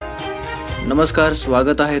नमस्कार,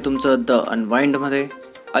 स्वागत आहे तुमचं द अनवाइंड मध्ये.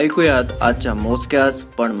 ऐकूयात आजच्या मोजक्याच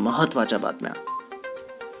पण महत्त्वाच्या बातम्या.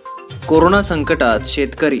 कोरोना संकटात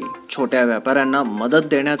शेतकरी, छोट्या व्यापाऱ्यांना मदत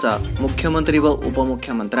देण्याचा मुख्यमंत्री व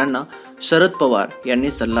उपमुख्यमंत्र्यांना शरद पवार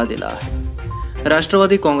यांनी सल्ला दिला आहे.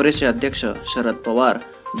 राष्ट्रवादी काँग्रेसचे अध्यक्ष शरद पवार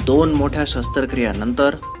 2 मोठ्या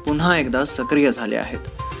शस्त्रक्रियांनंतर पुन्हा एकदा सक्रिय झाले आहेत.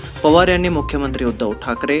 पवार यांनी मुख्यमंत्री उद्धव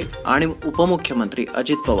ठाकरे आणि उपमुख्यमंत्री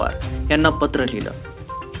अजित पवार यांना पत्र लिहिलं.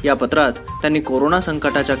 या पत्रात त्यांनी कोरोना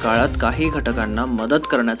संकटाच्या काळात काही घटकांना मदत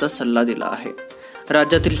करण्याचा सल्ला दिला आहे.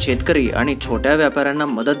 राज्यातील शेतकरी आणि छोट्या व्यापाऱ्यांना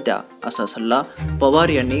मदत द्या असा सल्ला पवार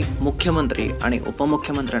यांनी मुख्यमंत्री आणि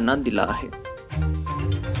उपमुख्यमंत्र्यांना दिला आहे.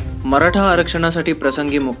 मराठा आरक्षणासाठी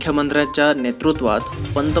प्रसंगी मुख्यमंत्र्यांच्या नेतृत्वात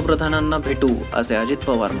पंतप्रधानांना भेटू असे अजित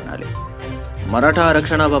पवार म्हणाले. मराठा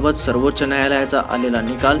आरक्षणाबाबत सर्वोच्च न्यायालयाचा आलेला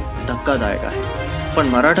निकाल धक्कादायक आहे, पण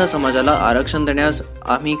मराठा समाजाला आरक्षण देण्यास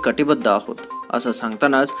आम्ही कटिबद्ध आहोत असं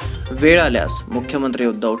सांगतानाच वेळ आल्यास मुख्यमंत्री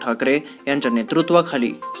उद्धव ठाकरे यांच्या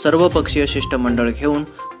नेतृत्वाखाली सर्वपक्षीय शिष्टमंडळ घेऊन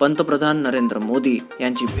पंतप्रधान नरेंद्र मोदी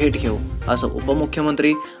यांची भेट घेऊ असं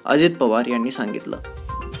उपमुख्यमंत्री अजित पवार यांनी सांगितलं.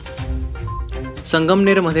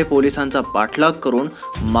 संगमनेरमध्ये पोलिसांचा पाठलाग करून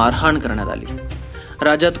मारहाण करण्यात आली.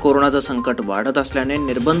 राज्यात कोरोनाचं संकट वाढत असल्याने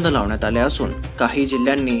निर्बंध लावण्यात आले असून काही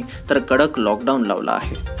जिल्ह्यांनी तर कडक लॉकडाऊन लावला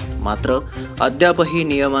आहे. मात्र अद्यापही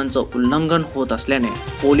नियमांचं उल्लंघन होत असल्याने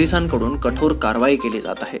पोलिसांकडून कठोर कारवाई केली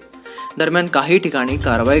जात आहे. दरम्यान काही ठिकाणी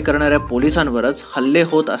कारवाई करणाऱ्या पोलिसांवरच हल्ले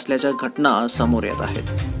होत असल्याच्या घटना समोर येत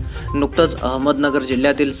आहेत. नुकतंच अहमदनगर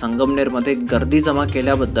जिल्ह्यातील संगमनेरमध्ये गर्दी जमा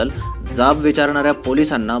केल्याबद्दल जाब विचारणाऱ्या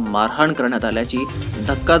पोलिसांना मारहाण करण्यात आल्याची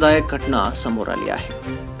धक्कादायक घटना समोर आली आहे.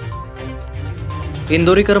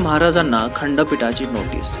 इंदोरीकर महाराजांना खंडपीठाची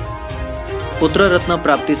नोटीस. पुत्ररत्न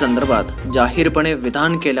प्राप्ती संदर्भात जाहीरपणे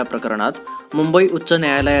विधान केल्या प्रकरणात मुंबई उच्च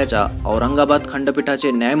न्यायालयाच्या औरंगाबाद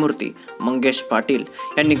खंडपीठाचे न्यायमूर्ती मंगेश पाटील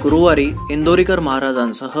यांनी गुरुवारी इंदोरीकर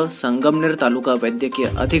महाराजांसह संगमनेर तालुका वैद्यकीय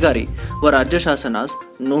अधिकारी व राज्य शासनास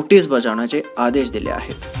नोटीस बजावण्याचे आदेश दिले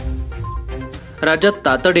आहेत. राज्यात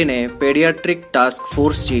तातडीने पेडियाट्रिक टास्क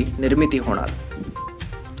फोर्सची निर्मिती होणार.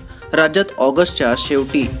 राज्यात ऑगस्टच्या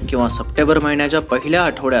शेवटी किंवा सप्टेंबर महिन्याच्या पहिल्या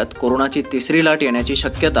आठवड्यात कोरोनाची 3री लाट येण्याची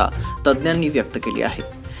शक्यता तज्ज्ञांनी व्यक्त केली आहे.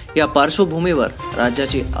 या पार्श्वभूमीवर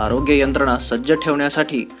राज्याची आरोग्य यंत्रणा सज्ज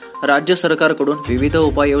ठेवण्यासाठी राज्य सरकारकडून विविध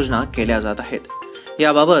उपाययोजना केल्या जात आहेत.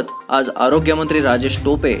 याबाबत आज आरोग्यमंत्री राजेश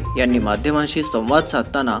टोपे यांनी माध्यमांशी संवाद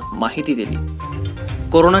साधताना माहिती दिली.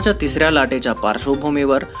 कोरोनाच्या 3ऱ्या लाटेच्या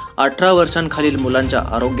पार्श्वभूमीवर 18 वर्षांखालील मुलांच्या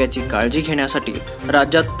आरोग्याची काळजी घेण्यासाठी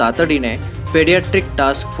राज्यात तातडीने पेडियाट्रिक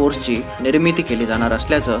टास्क फोर्सची निर्मिती केली जाणार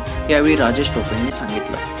असल्याचं यावेळी राजेश टोपेंनी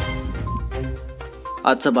सांगितलं.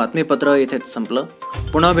 आजचं बातमीपत्र इथेच संपलं.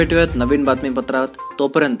 पुन्हा भेटूयात नवीन बातमीपत्रात.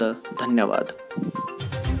 तोपर्यंत धन्यवाद.